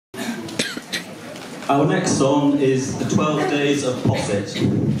Our next song is The 12 Days of Posset.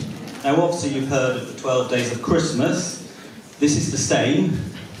 Now obviously you've heard of the 12 Days of Christmas. This is the same,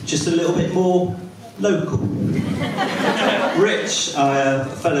 just a little bit more local. Rich, a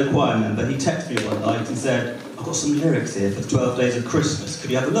fellow choir member, he texted me one night and said, I've got some lyrics here for the 12 Days of Christmas,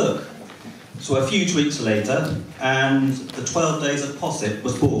 could you have a look? So a few tweaks later, and the 12 Days of Posset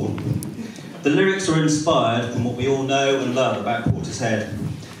was born. The lyrics are inspired from what we all know and love about Portishead.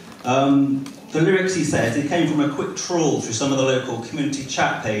 The lyrics, he says, it came from a quick trawl through some of the local community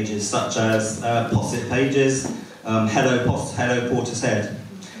chat pages, such as Posset pages, Hello Portishead.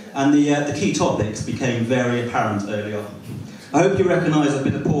 And the key topics became very apparent early on. I hope you recognise a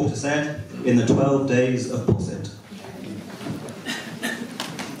bit of Portishead in the 12 Days of Posset.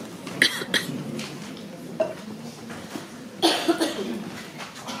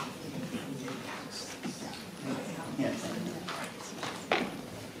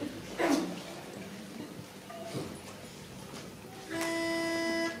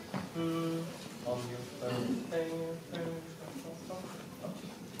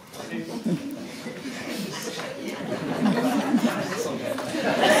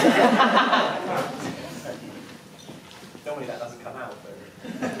 Normally that doesn't come out, but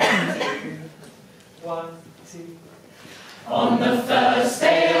 2, 1, 2. On the first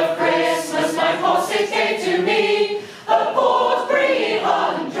day of Christmas, my Posset gave to me a port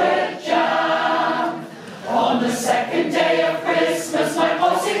 300 jam. On the second day of Christmas, my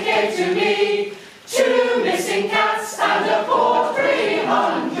Posset gave to me 2 missing cats and a port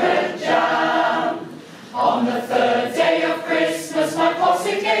 300 jam. On the third day of Christmas, my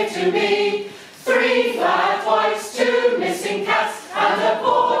Posset gave to me 3 flat whites, 2 missing cats, and a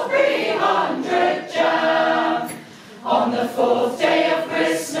port 300 jam. On the fourth day of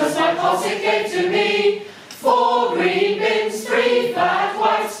Christmas, my Posset gave to me 4 green bins, 3 flat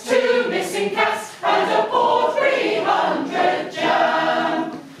whites, 2 missing cats, and a port 300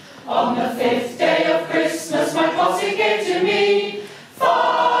 jam. On the fifth day of Christmas, my Posset gave to me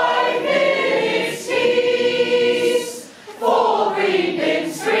 5 minutes peace, 4 green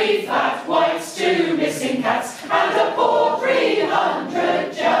bins, 3 flat whites, 2 missing cats, and a port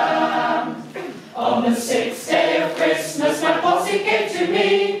 300 jam. On the sixth day of Christmas, my Posset gave to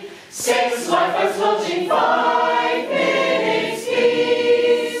me 6 lifeboats launching, 5 minutes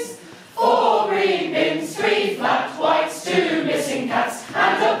peace, 4 green bins, 3 flat whites, 2 missing cats,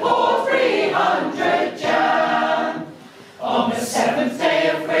 and a port 300 jam. On the seventh day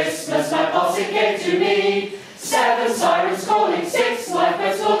of Christmas, my Posset gave to me 7 sirens calling, 6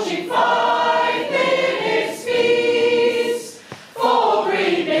 lifeboats launching, 5 minutes peace, 4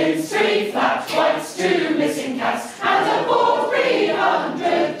 green bins, 3 flat whites, 2 missing cats, and a port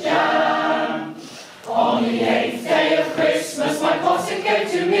 300 jam. On the 8th day of Christmas, my Posset gave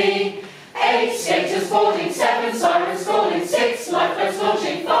to me 8 skaters boarding, 7 sirens calling, 6 lifeboats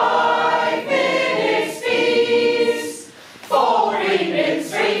launching, 5 minutes peace, 4 green bins,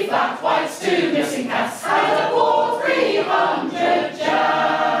 3 flat whites, 2 missing cats, and a port 300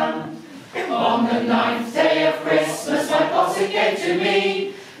 jam. On the 9th day of Christmas, my Posset gave to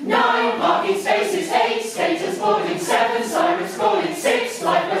me 9 parking spaces, 8 skaters boarding, 7 sirens calling, 6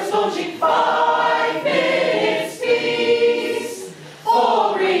 lifeboats launching, 5 minutes peace,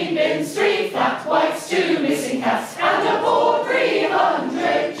 4 green bins, 3 flat whites, 2 missing cats, and a port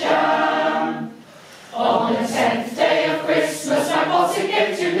 300 jam. On the 10th day of Christmas, my Posset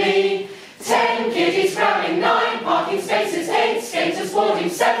gave to me 10 kiddies crowding, 9 parking spaces, 8 skaters boarding,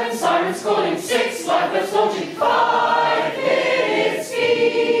 7 sirens calling, 6 lifeboats launching, 5 minutes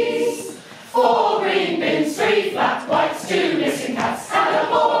peace, 4 green bins, 3 flat whites, 2 missing cats, and a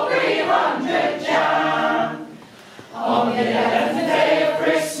port